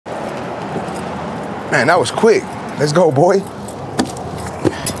Man, that was quick. Let's go, boy.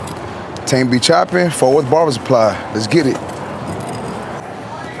 Tank be chopping, forward barber supply. Let's get it.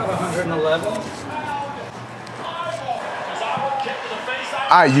 111. All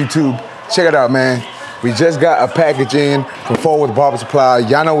right, YouTube, check it out, man. We just got a package in from Forward Barber Supply.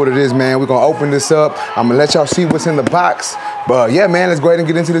 Y'all know what it is, man. We're gonna open this up. I'm gonna let y'all see what's in the box. But yeah, man, let's go ahead and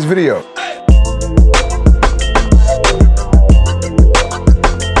get into this video.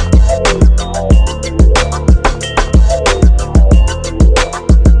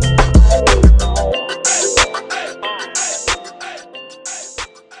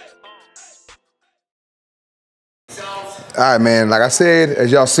 All right, man, like I said, as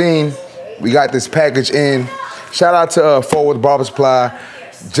y'all seen, we got this package in. Shout out to Forward Barber Supply.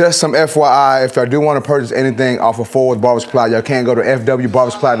 Just some FYI, if y'all do want to purchase anything off of Forward Barber Supply, y'all can go to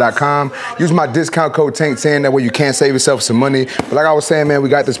fwbarbersupply.com. Use my discount code TANK10, that way you can save yourself some money. But like I was saying, man, we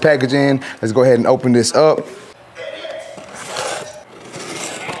got this package in. Let's go ahead and open this up.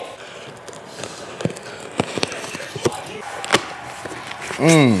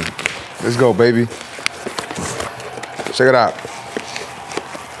 Let's go, baby. Check it out.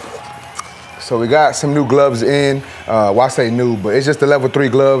 So we got some new gloves in. Well, I say new, but it's just the level 3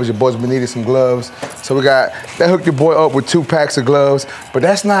 gloves. Your boys been needing some gloves. So we got, that hooked your boy up with 2 packs of gloves. But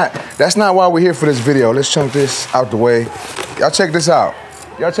that's not why we're here for this video. Let's chunk this out the way. Y'all check this out.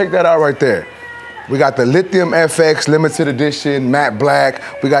 Y'all check that out right there. We got the Lithium FX limited edition matte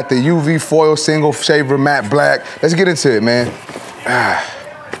black. We got the UV foil single shaver matte black. Let's get into it, man.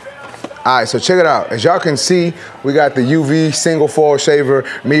 All right, so check it out. As y'all can see, we got the UV single foil shaver.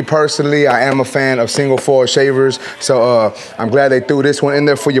 Me personally, I am a fan of single foil shavers. So I'm glad they threw this one in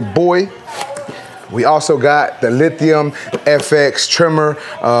there for your boy. We also got the Lithium FX trimmer.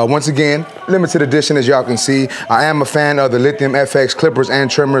 Once again, limited edition, as y'all can see. I am a fan of the Lithium FX clippers and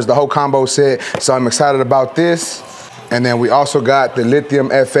trimmers, the whole combo set. So I'm excited about this. And then we also got the Lithium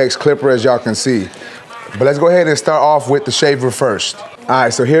FX clipper, as y'all can see. But let's go ahead and start off with the shaver first. All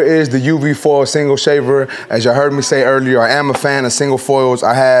right, so here is the UV foil single shaver. As you heard me say earlier, I am a fan of single foils.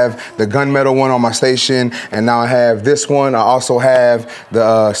 I have the gunmetal one on my station, and now I have this one. I also have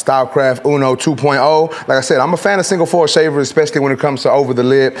the Stylecraft Uno 2.0. Like I said, I'm a fan of single foil shavers, especially when it comes to over the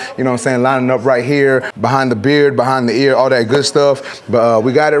lip, you know what I'm saying, lining up right here, behind the beard, behind the ear, all that good stuff. But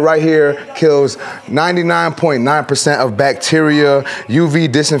we got it right here. Kills 99.9% of bacteria,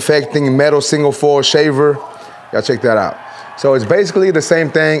 UV disinfecting metal single foil shaver. Y'all check that out. So it's basically the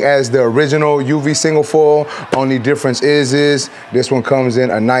same thing as the original UV single foil. Only difference is this one comes in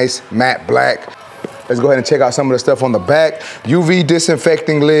a nice matte black. Let's go ahead and check out some of the stuff on the back. UV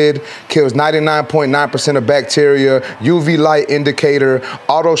disinfecting lid, kills 99.9% of bacteria, UV light indicator,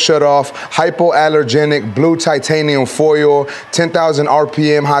 auto shut off, hypoallergenic blue titanium foil, 10,000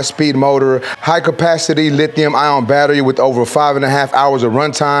 RPM high speed motor, high capacity lithium ion battery with over 5.5 hours of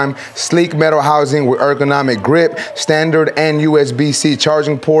runtime, sleek metal housing with ergonomic grip, standard and USB-C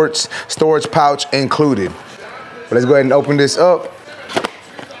charging ports, storage pouch included. But let's go ahead and open this up.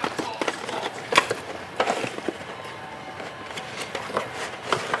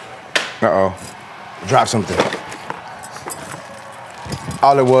 Uh-oh, dropped something.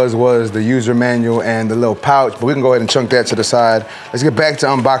 All it was the user manual and the little pouch, but we can go ahead and chunk that to the side. Let's get back to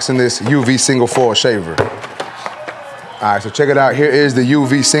unboxing this UV single foil shaver. All right, so check it out. Here is the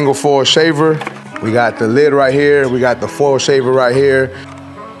UV single foil shaver. We got the lid right here. We got the foil shaver right here.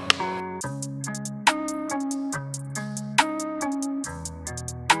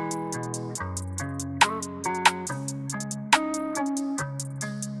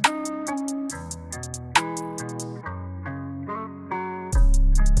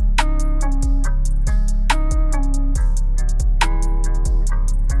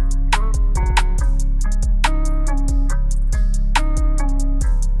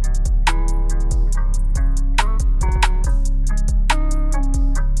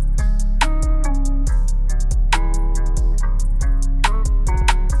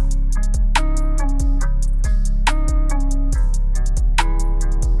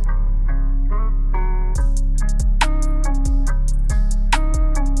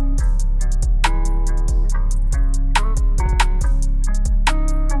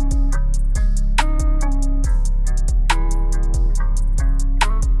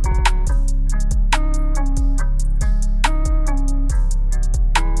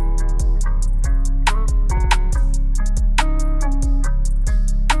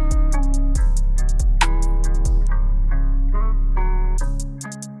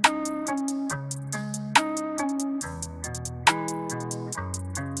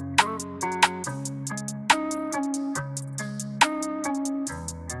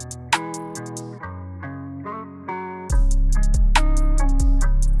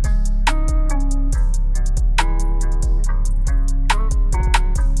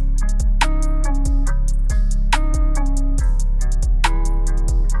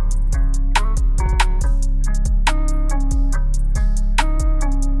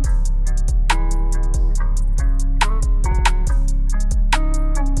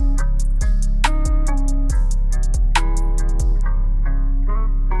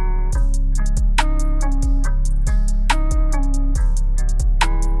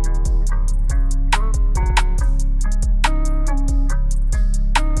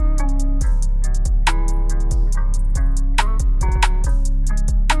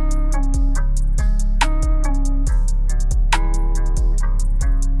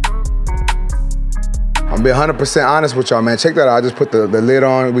 I'm being 100% honest with y'all, man. Check that out. I just put the lid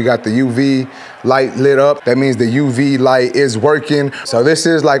on. We got the UV light lit up. That means the UV light is working. So this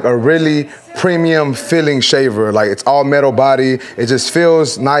is like a really premium feeling shaver. Like, it's all metal body. It just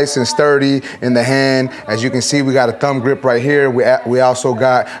feels nice and sturdy in the hand. As you can see, we got a thumb grip right here. We also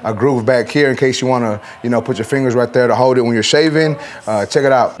got a groove back here in case you wanna, put your fingers right there to hold it when you're shaving. Check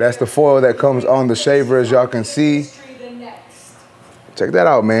it out. That's the foil that comes on the shaver, as y'all can see. Check that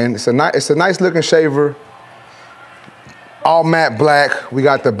out, man. It's a nice looking shaver. All matte black. We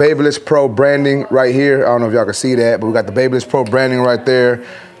got the BABYLISSPRO branding right here. I don't know if y'all can see that, but we got the BABYLISSPRO branding right there.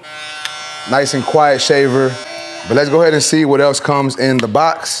 Nice and quiet shaver. But let's go ahead and see what else comes in the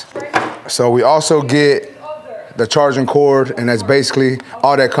box. So we also get the charging cord, and that's basically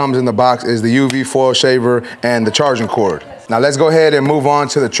all that comes in the box is the UV foil shaver and the charging cord. Now let's go ahead and move on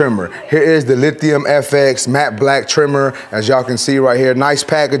to the trimmer. Here is the Lithium FX Matte Black trimmer, as y'all can see right here. Nice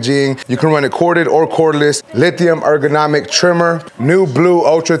packaging. You can run it corded or cordless. Lithium ergonomic trimmer. New blue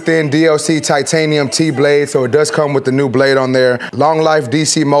ultra thin DLC titanium T blade, so it does come with the new blade on there. Long life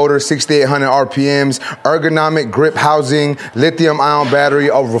DC motor, 6,800 RPMs. Ergonomic grip housing. Lithium ion battery,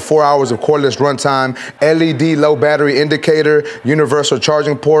 over 4 hours of cordless runtime. LED low battery indicator. Universal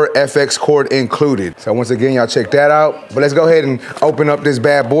charging port, FX cord included. So once again, y'all check that out. But let's go ahead and open up this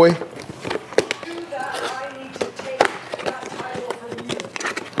bad boy.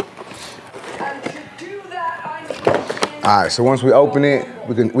 All right, so once we open it,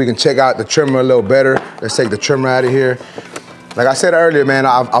 we can check out the trimmer a little better. Let's take the trimmer out of here. Like I said earlier, man,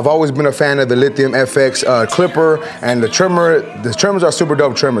 I've always been a fan of the Lithium FX clipper, and the trimmers are super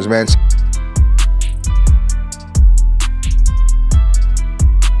dope trimmers, man.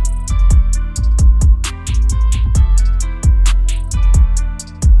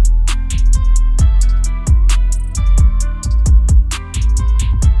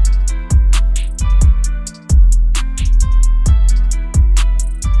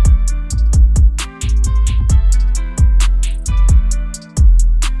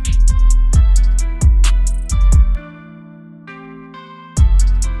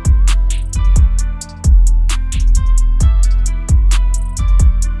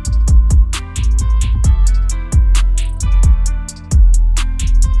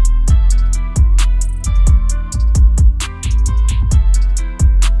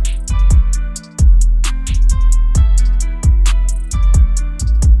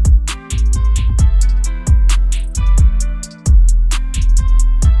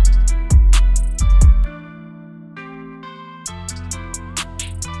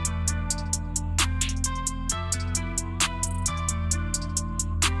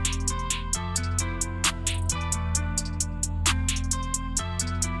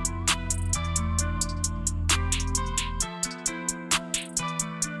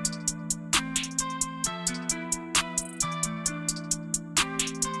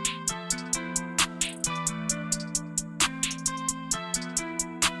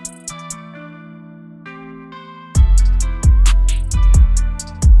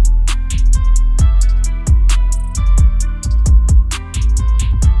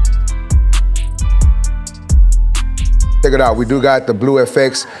 Check it out, we do got the blue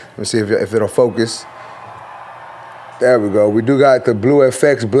FX. Let me see if it'll focus. There we go. We do got the blue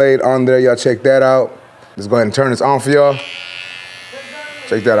FX blade on there. Y'all check that out. Let's go ahead and turn this on for y'all.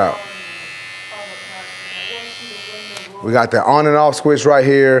 Check that out. We got the on and off switch right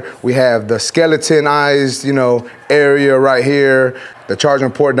here. We have the skeletonized, area right here. The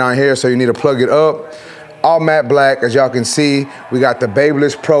charging port down here, so you need to plug it up. All matte black, as y'all can see. We got the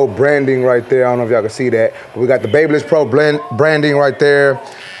BABYLISSPRO branding right there. I don't know if y'all can see that, but we got the BABYLISSPRO branding right there.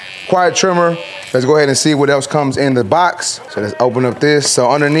 Quiet trimmer. Let's go ahead and see what else comes in the box. So let's open up this.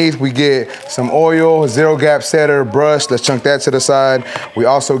 So underneath we get some oil, zero gap setter, brush. Let's chunk that to the side. We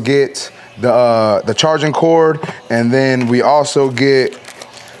also get the charging cord, and then we also get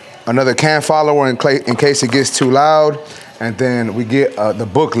another can follower in case it gets too loud, and then we get the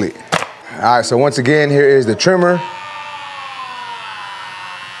booklet. All right, so once again, here is the trimmer.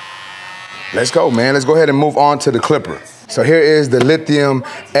 Let's go, man. Let's go ahead and move on to the clipper. So here is the Lithium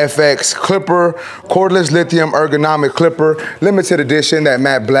FX clipper, cordless lithium ergonomic clipper, limited edition, that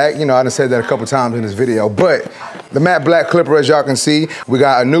matte black. I done said that a couple times in this video, but the matte black clipper, as y'all can see, we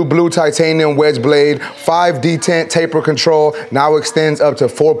got a new blue titanium wedge blade, 5 detent taper control, now extends up to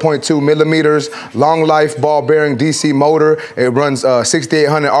 4.2 millimeters, long life ball bearing DC motor. It runs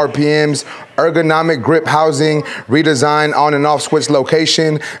 6,800 RPMs, ergonomic grip housing, redesigned on and off switch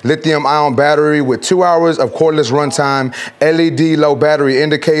location, lithium ion battery with 2 hours of cordless runtime, LED low battery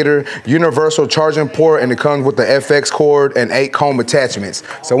indicator, universal charging port, and it comes with the FX cord and 8 comb attachments.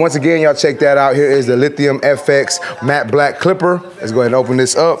 So once again, y'all check that out. Here is the Lithium FX Matte Black Clipper. Let's go ahead and open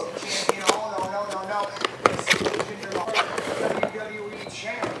this up.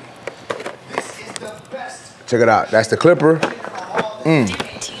 Check it out, that's the clipper.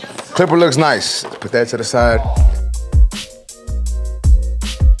 Clipper looks nice. Let's put that to the side.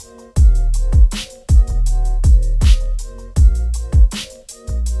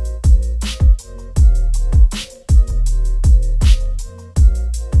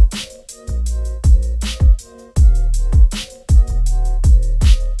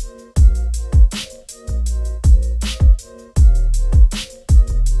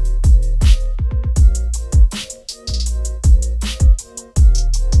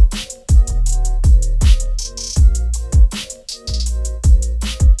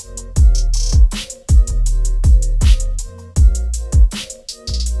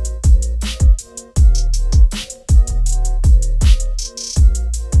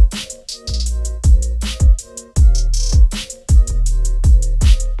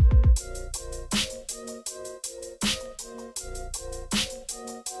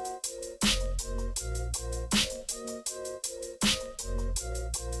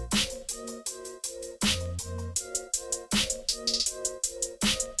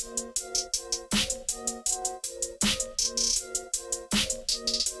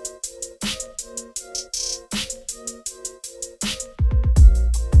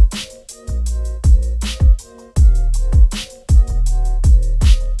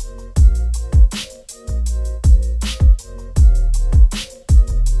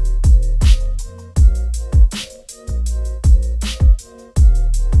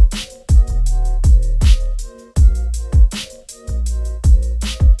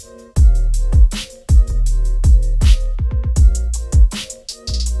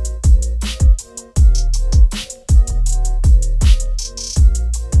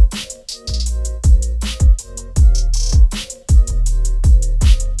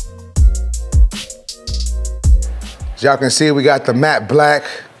 As y'all can see, we got the matte black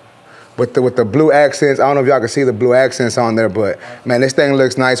with the blue accents. I don't know if y'all can see the blue accents on there, but man, this thing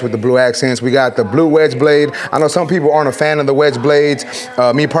looks nice with the blue accents. We got the blue wedge blade. I know some people aren't a fan of the wedge blades.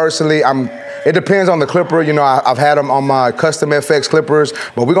 Me personally, it depends on the clipper. You know, I've had them on my custom FX clippers,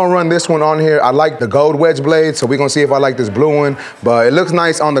 but we're gonna run this one on here. I like the gold wedge blade, so we're gonna see if I like this blue one, but it looks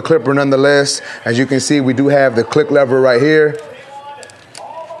nice on the clipper nonetheless. As you can see, we do have the click lever right here.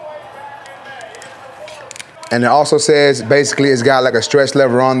 And it also says, basically, it's got like a stretch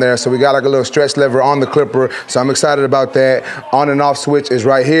lever on there. So we got like a little stretch lever on the clipper. So I'm excited about that. On and off switch is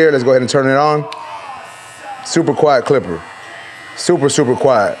right here. Let's go ahead and turn it on. Super quiet clipper. Super, super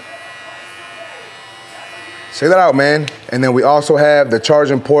quiet. Check that out, man. And then we also have the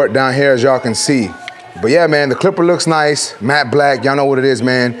charging port down here, as y'all can see. But yeah, man, the clipper looks nice. Matte black, y'all know what it is,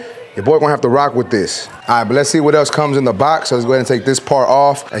 man. Your boy gonna have to rock with this. All right, but let's see what else comes in the box. So let's go ahead and take this part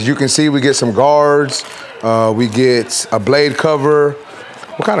off. As you can see, we get some guards. We get a blade cover.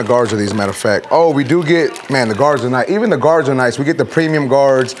 What kind of guards are these, matter of fact? Oh, we do get, man, the guards are nice. Even the guards are nice. We get the premium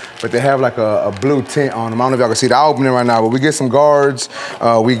guards, but they have like a blue tint on them. I don't know if y'all can see the opening right now, but we get some guards.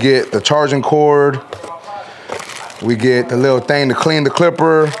 We get the charging cord. We get the little thing to clean the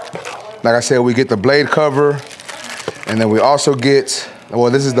clipper. Like I said, we get the blade cover. And then we also get,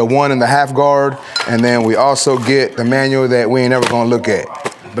 well, this is the 1.5 guard. And then we also get the manual that we ain't ever gonna look at.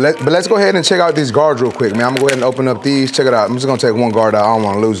 But let's go ahead and check out these guards real quick, man. I'm gonna go ahead and open up these. Check it out. I'm just gonna take one guard out. I don't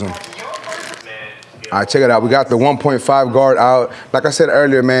wanna lose them. All right, check it out. We got the 1.5 guard out. Like I said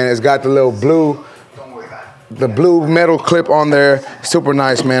earlier, man, it's got the little blue, the blue metal clip on there. Super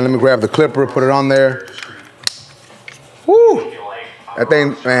nice, man. Let me grab the clipper, put it on there. Woo! That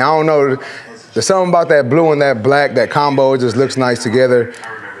thing, man, I don't know. There's something about that blue and that black, that combo, it just looks nice together.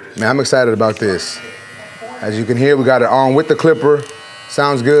 Man, I'm excited about this. As you can hear, we got it on with the clipper.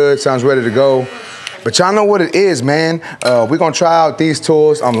 Sounds good, sounds ready to go. But y'all know what it is, man. We're gonna try out these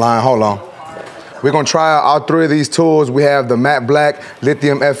tools. I'm lying, hold on. We're gonna try out all 3 of these tools. We have the matte black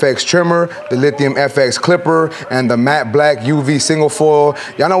Lithium FX trimmer, the Lithium FX clipper, and the matte black UV single foil.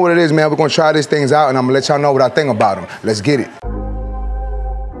 Y'all know what it is, man. We're gonna try these things out and I'm gonna let y'all know what I think about them. Let's get it.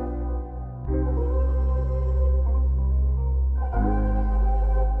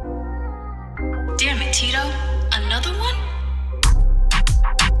 Damn it, Tito. Another one?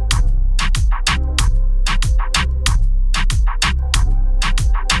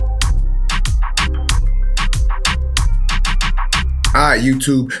 All right,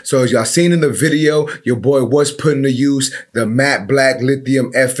 YouTube. So as y'all seen in the video, your boy was putting to use the matte black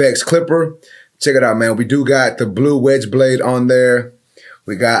Lithium FX clipper. Check it out, man. We do got the blue wedge blade on there.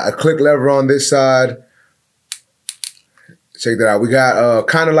 We got a click lever on this side. Check that out. We got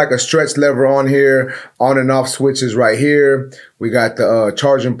kind of like a stretch lever on here, on and off switches right here. We got the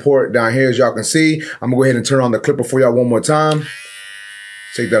charging port down here, as y'all can see. I'm gonna go ahead and turn on the clipper for y'all one more time.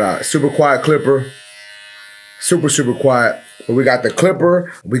 Check that out. Super quiet clipper. Super, super quiet. But we got the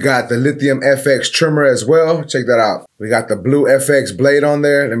clipper. We got the Lithium FX trimmer as well. Check that out. We got the blue FX blade on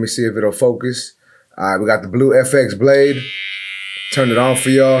there. Let me see if it'll focus. All right, we got the blue FX blade. Turn it on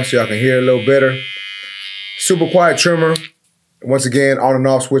for y'all so y'all can hear a little better. Super quiet trimmer. Once again, on and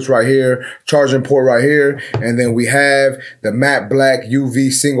off switch right here, charging port right here. And then we have the matte black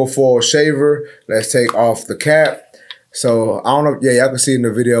UV single foil shaver. Let's take off the cap. So I don't know, yeah, y'all can see in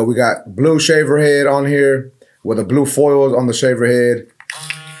the video, we got blue shaver head on here with the blue foils on the shaver head.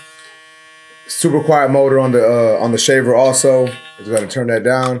 Super quiet motor on the shaver also. Just gotta turn that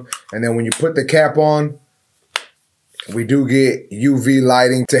down. And then when you put the cap on, we do get UV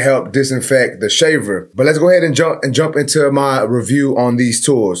lighting to help disinfect the shaver. But let's go ahead and jump into my review on these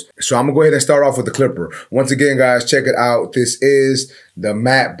tools. So I'm gonna go ahead and start off with the clipper. Once again, guys, check it out. This is the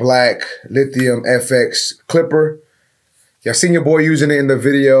matte black Lithium FX clipper. Y'all seen your boy using it in the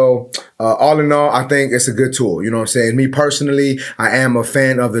video. All in all, I think it's a good tool. You know what I'm saying? Me personally, I am a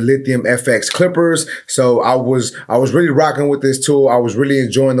fan of the Lithium FX clippers. So I was really rocking with this tool. I was really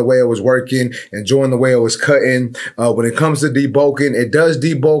enjoying the way it was working, enjoying the way it was cutting. When it comes to debulking, it does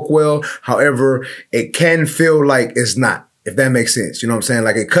debulk well. However, it can feel like it's not, if that makes sense. You know what I'm saying?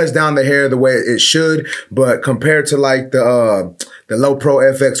 Like, it cuts down the hair the way it should, but compared to like the Low Pro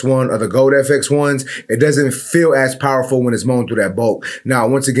FX1 or the Gold FX1s, it doesn't feel as powerful when it's mown through that bulk. Now,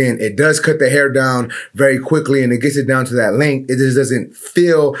 once again, it does cut the hair down very quickly and it gets it down to that length. It just doesn't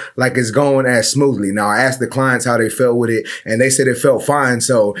feel like it's going as smoothly. Now, I asked the clients how they felt with it and they said it felt fine.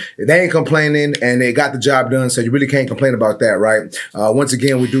 So they ain't complaining and they got the job done. So you really can't complain about that, right? Once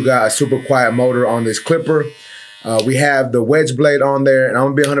again, we do got a super quiet motor on this clipper. We have the wedge blade on there, and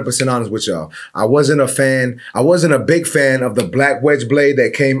I'm gonna be 100% honest with y'all. I wasn't a big fan of the black wedge blade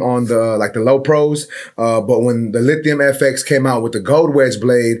that came on the Low Pros. But when the Lithium FX came out with the gold wedge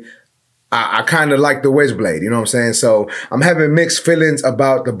blade, I kind of like the wedge blade, you know what I'm saying? So I'm having mixed feelings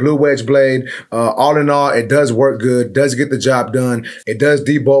about the blue wedge blade. All in all, it does work good, does get the job done. It does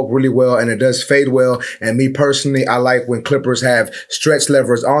debulk really well and it does fade well. And me personally, I like when clippers have stretch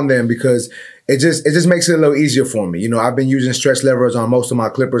levers on them because it just makes it a little easier for me. You know, I've been using stretch levers on most of my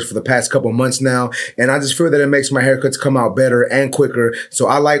clippers for the past couple months now, and I just feel that it makes my haircuts come out better and quicker. So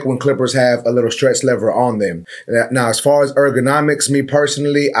I like when clippers have a little stretch lever on them. Now, as far as ergonomics, me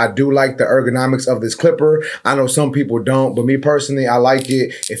personally, I do like the ergonomics of this clipper. I know some people don't, but me personally, I like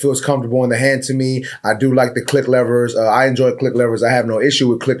it. It feels comfortable in the hand to me. I do like the click levers. I enjoy click levers. I have no issue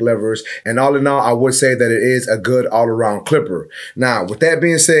with click levers. And all in all, I would say that it is a good all-around clipper. Now, with that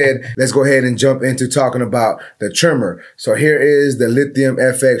being said, let's go ahead and jump into talking about the trimmer. So here is the Lithium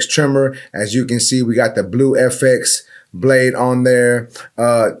FX trimmer. As you can see, we got the blue FX blade on there.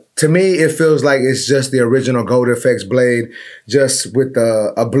 To me, it feels like it's just the original Gold FX blade, just with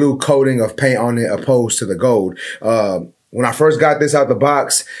a blue coating of paint on it opposed to the gold. When I first got this out the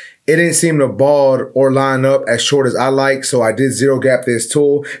box, it didn't seem to bald or line up as short as I like, so I did zero gap this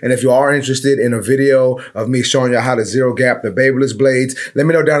tool. And if you are interested in a video of me showing you how to zero gap the Babyliss blades, let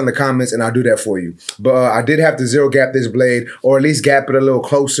me know down in the comments and I'll do that for you. But I did have to zero gap this blade, or at least gap it a little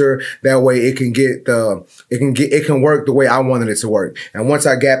closer. That way it can work the way I wanted it to work. And once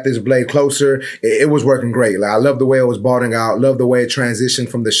I gapped this blade closer, it was working great. Like, I love the way it was balding out, love the way it transitioned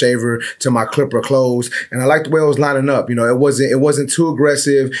from the shaver to my clipper close, and I like the way it was lining up. You know, it wasn't too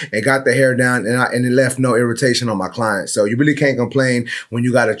aggressive. It got the hair down and it left no irritation on my client. So you really can't complain when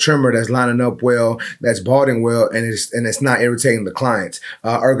you got a trimmer that's lining up well, that's balding well, and it's not irritating the clients.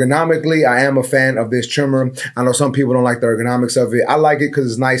 Ergonomically, I am a fan of this trimmer. I know some people don't like the ergonomics of it. I like it because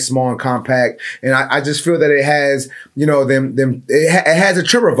it's nice, small, and compact. And I just feel that it has, you know, it has a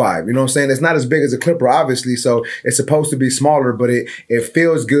trimmer vibe. You know what I'm saying? It's not as big as a clipper, obviously. So it's supposed to be smaller, but it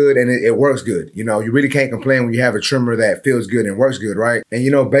feels good and it works good. You know, you really can't complain when you have a trimmer that feels good and works good, right? And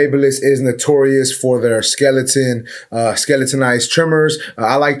you know, Babyliss is notorious for their skeletonized trimmers.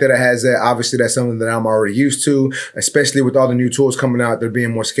 I like that it has that. Obviously, that's something that I'm already used to, especially with all the new tools coming out. They're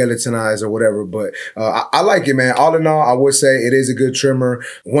being more skeletonized or whatever. But I like it, man. All in all, I would say it is a good trimmer.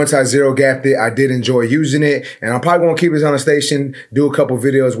 Once I zero gapped it, I did enjoy using it. And I'm probably going to keep this on the station, do a couple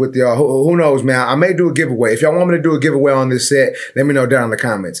videos with y'all. Who knows, man? I may do a giveaway. If y'all want me to do a giveaway on this set, let me know down in the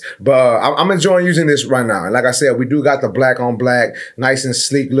comments. But I'm enjoying using this right now. And like I said, we do got the black on black, nice and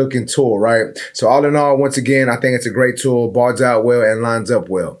sleek looking tool, right? So all in all, once again, I think it's a great tool, bards out well and lines up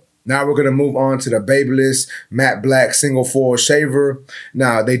well. Now we're going to move on to the BABYLISS Matte Black Single Foil Shaver.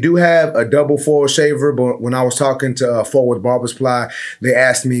 Now, they do have a double foil shaver, but when I was talking to Forward Barber Supply, they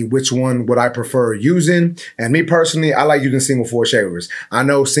asked me which one would I prefer using. And me personally, I like using single foil shavers. I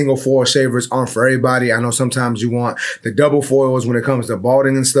know single foil shavers aren't for everybody. I know sometimes you want the double foils when it comes to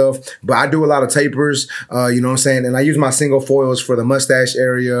balding and stuff, but I do a lot of tapers, you know what I'm saying? And I use my single foils for the mustache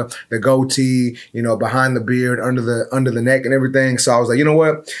area, the goatee, you know, behind the beard, under the neck and everything. So I was like, you know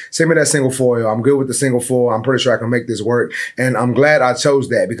what? Send me that single foil. I'm good with the single foil. I'm pretty sure I can make this work. And I'm glad I chose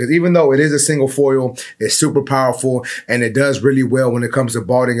that because even though it is a single foil, it's super powerful and it does really well when it comes to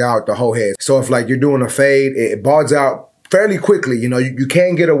balding out the whole head. So if like you're doing a fade, it balds out fairly quickly. You know, you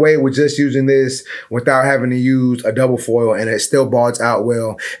can get away with just using this without having to use a double foil, and it still balds out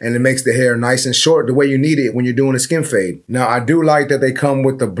well, and it makes the hair nice and short the way you need it when you're doing a skin fade. Now, I do like that they come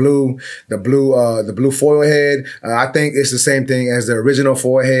with the blue foil head. I think it's the same thing as the original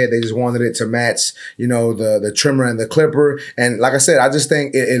foil head. They just wanted it to match, you know, the trimmer and the clipper. And like I said, I just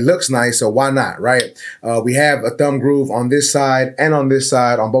think it looks nice, so why not, right? We have a thumb groove on this side and on this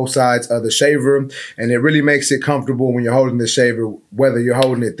side, on both sides of the shaver, and it really makes it comfortable when you're holding the shaver, whether you're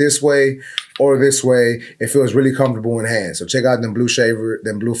holding it this way or this way. It feels really comfortable in hand. So check out them blue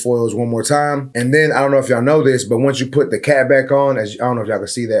foils one more time. And then I don't know if y'all know this, but once you put the cap back on, I don't know if y'all can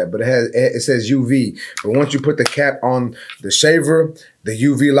see that, but it says UV. But once you put the cap on the shaver, the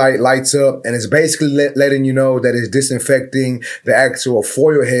UV light lights up, and it's basically letting you know that it's disinfecting the actual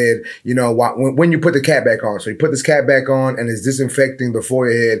foil head, you know, when you put the cap back on. So you put this cap back on and it's disinfecting the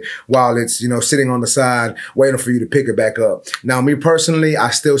foil head while it's, you know, sitting on the side waiting for you to pick it back up. Now, me personally, I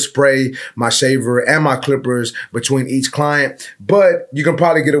still spray my shaver and my clippers between each client, but you can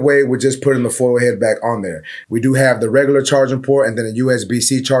probably get away with just putting the foil head back on there. We do have the regular charging port and then a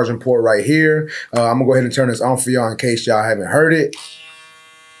USB-C charging port right here. I'm gonna go ahead and turn this on for y'all in case y'all haven't heard it.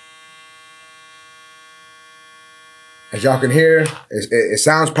 As y'all can hear, it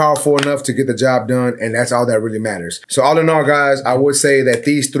sounds powerful enough to get the job done, and that's all that really matters. So all in all, guys, I would say that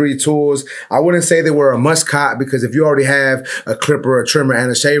these three tools, I wouldn't say they were a must cop, because if you already have a clipper, a trimmer,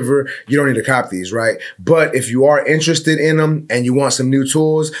 and a shaver, you don't need to cop these, right? But if you are interested in them and you want some new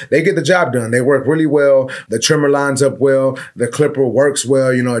tools, they get the job done. They work really well. The trimmer lines up well. The clipper works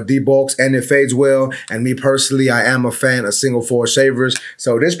well. You know, it debulks and it fades well. And me personally, I am a fan of single foil shavers.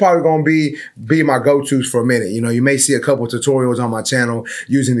 So this probably gonna be my go-tos for a minute. You know, you may see a couple tutorials on my channel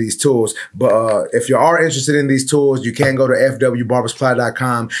using these tools, but if you are interested in these tools, you can go to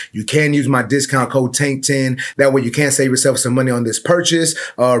fwbarbersupply.com. You can use my discount code TANK10. That way you can save yourself some money on this purchase.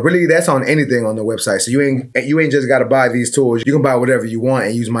 Really, that's on anything on the website. So you ain't just got to buy these tools. You can buy whatever you want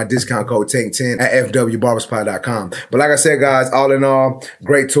and use my discount code TANK10 at fwbarbersupply.com. But like I said, guys, all in all,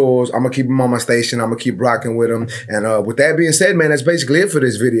 great tools. I'm gonna keep them on my station. I'm gonna keep rocking with them. And with that being said, man, that's basically it for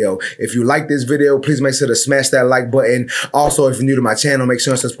this video. If you like this video, please make sure to smash that like button. Also, if you're new to my channel, make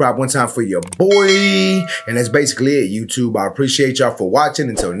sure to subscribe one time for your boy. And that's basically it, YouTube. I appreciate y'all for watching.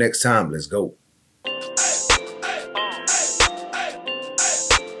 Until next time, let's go.